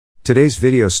Today's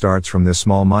video starts from this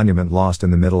small monument lost in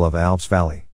the middle of Alps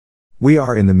Valley. We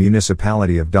are in the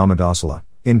municipality of Domodossola,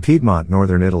 in Piedimont,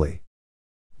 northern Italy.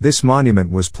 This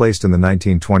monument was placed in the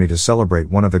 1920s to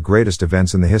celebrate one of the greatest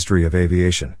events in the history of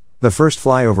aviation, the first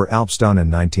flyover Alps done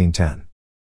in 1910.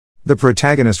 The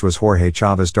protagonist was Jorge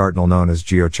Chavez Dartnell, known as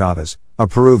Geo Chavez, a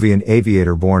Peruvian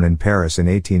aviator born in Paris in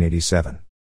 1887.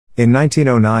 In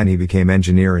 1909 he became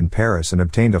engineer in Paris and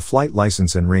obtained a flight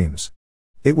license in Reims.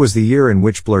 It was the year in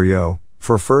which Bleriot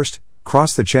XI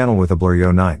crossed the Channel with a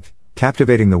Bleriot XI,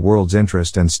 captivating the world's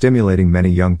interest and stimulating many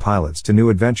young pilots to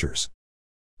new adventures.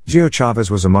 Geo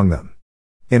Chavez was among them.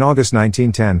 In August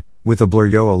 1910, with the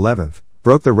Bleriot XI,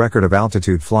 broke the record of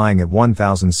altitude flying at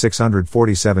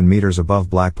 1,647 meters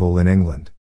above Blackpool in England.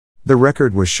 The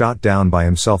record was shot down by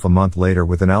himself a month later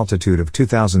with an altitude of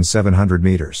 2,700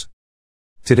 meters.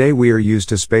 Today we are used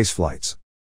to space flights.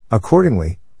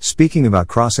 Accordingly, speaking about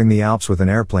crossing the Alps with an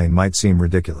airplane might seem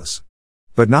ridiculous.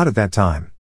 But not at that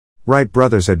time. Wright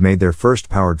brothers had made their first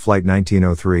powered flight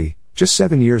 1903, just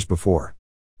 7 years before.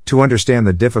 To understand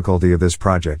the difficulty of this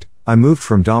project, I moved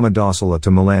from Domodossola to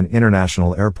Milan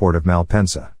International Airport of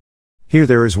Malpensa. Here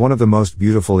there is one of the most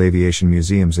beautiful aviation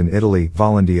museums in Italy,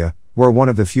 Volandia, where one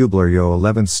of the few Bleriot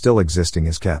XIs still existing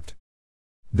is kept.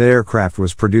 The aircraft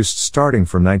was produced starting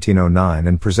from 1909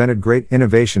 and presented great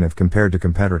innovation if compared to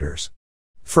competitors.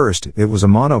 First, it was a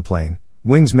monoplane,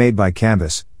 wings made by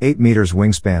canvas, 8 meters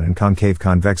wingspan and concave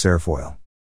convex airfoil.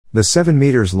 The 7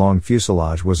 meters long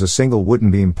fuselage was a single wooden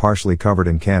beam partially covered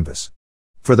in canvas.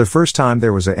 For the first time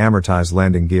there was an amortized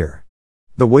landing gear.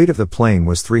 The weight of the plane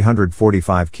was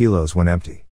 345 kilos when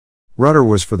empty. Rudder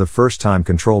was for the first time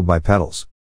controlled by pedals.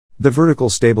 The vertical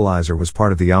stabilizer was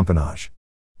part of the empennage.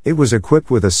 It was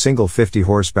equipped with a single 50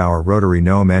 horsepower rotary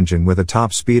gnome engine with a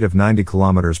top speed of 90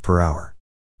 kilometers per hour.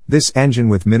 This engine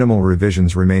with minimal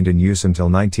revisions remained in use until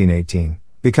 1918.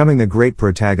 Becoming the great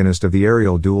protagonist of the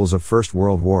aerial duels of First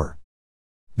World War.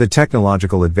 The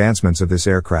technological advancements of this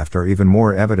aircraft are even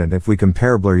more evident if we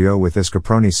compare Bleriot with this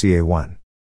Caproni CA-1.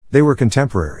 They were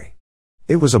contemporary.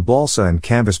 It was a balsa and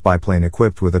canvas biplane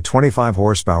equipped with a 25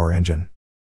 horsepower engine.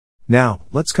 Now,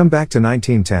 let's come back to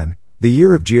 1910, the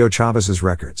year of Geo Chavez's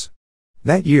records.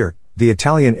 That year, the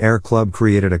Italian Air Club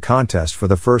created a contest for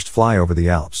the first fly over the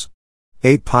Alps.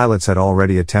 8 pilots had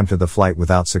already attempted the flight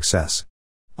without success.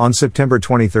 On September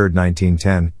 23,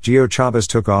 1910, Geo Chavez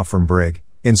took off from Brig,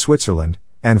 in Switzerland,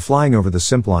 and flying over the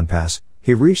Simplon Pass,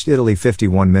 he reached Italy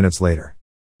 51 minutes later.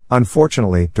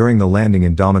 Unfortunately, during the landing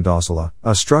in Domodossola,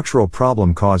 a structural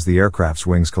problem caused the aircraft's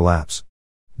wings collapse.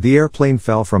 The airplane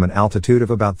fell from an altitude of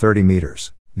about 30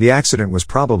 meters. The accident was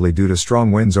probably due to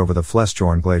strong winds over the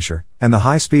Flesjorn Glacier, and the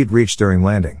high speed reached during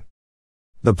landing.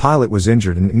 The pilot was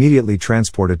injured and immediately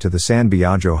transported to the San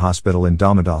Biagio Hospital in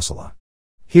Domodossola.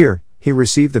 Here, he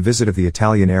received the visit of the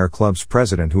Italian Air Club's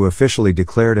president, who officially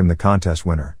declared him the contest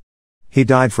winner. He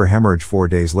died for hemorrhage 4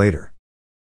 days later.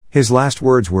 His last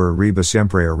words were "Arriba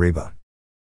sempre arriba."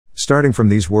 Starting from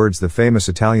these words, the famous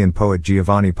Italian poet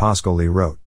Giovanni Pascoli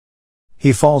wrote,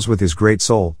 "He falls with his great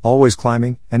soul, always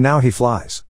climbing, and now he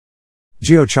flies."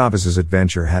 Geo Chavez's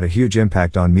adventure had a huge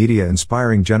impact on media,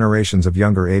 inspiring generations of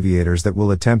younger aviators that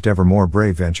will attempt ever more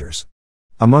brave ventures.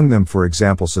 Among them, for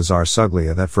example, Cesare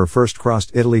Suglia, that first crossed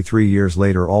Italy 3 years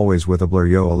later, always with a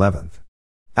Bleriot XI.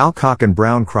 Alcock and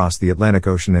Brown crossed the Atlantic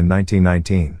Ocean in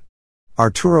 1919.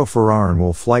 Arturo Ferrarin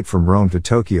will flight from Rome to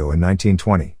Tokyo in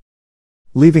 1920.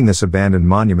 Leaving this abandoned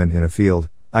monument in a field,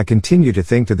 I continue to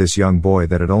think to this young boy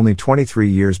that at only 23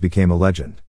 years became a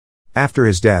legend. After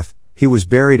his death, he was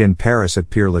buried in Paris at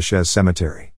Père Lachaise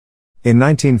Cemetery. In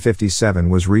 1957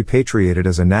 was repatriated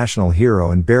as a national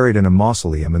hero and buried in a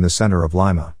mausoleum in the center of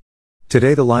Lima.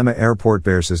 Today the Lima airport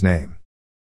bears his name.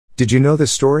 Did you know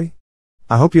this story?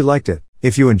 I hope you liked it.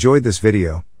 If you enjoyed this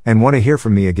video, and want to hear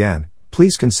from me again,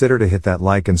 please consider to hit that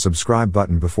like and subscribe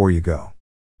button before you go.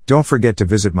 Don't forget to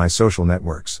visit my social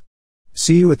networks.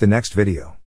 See you at the next video.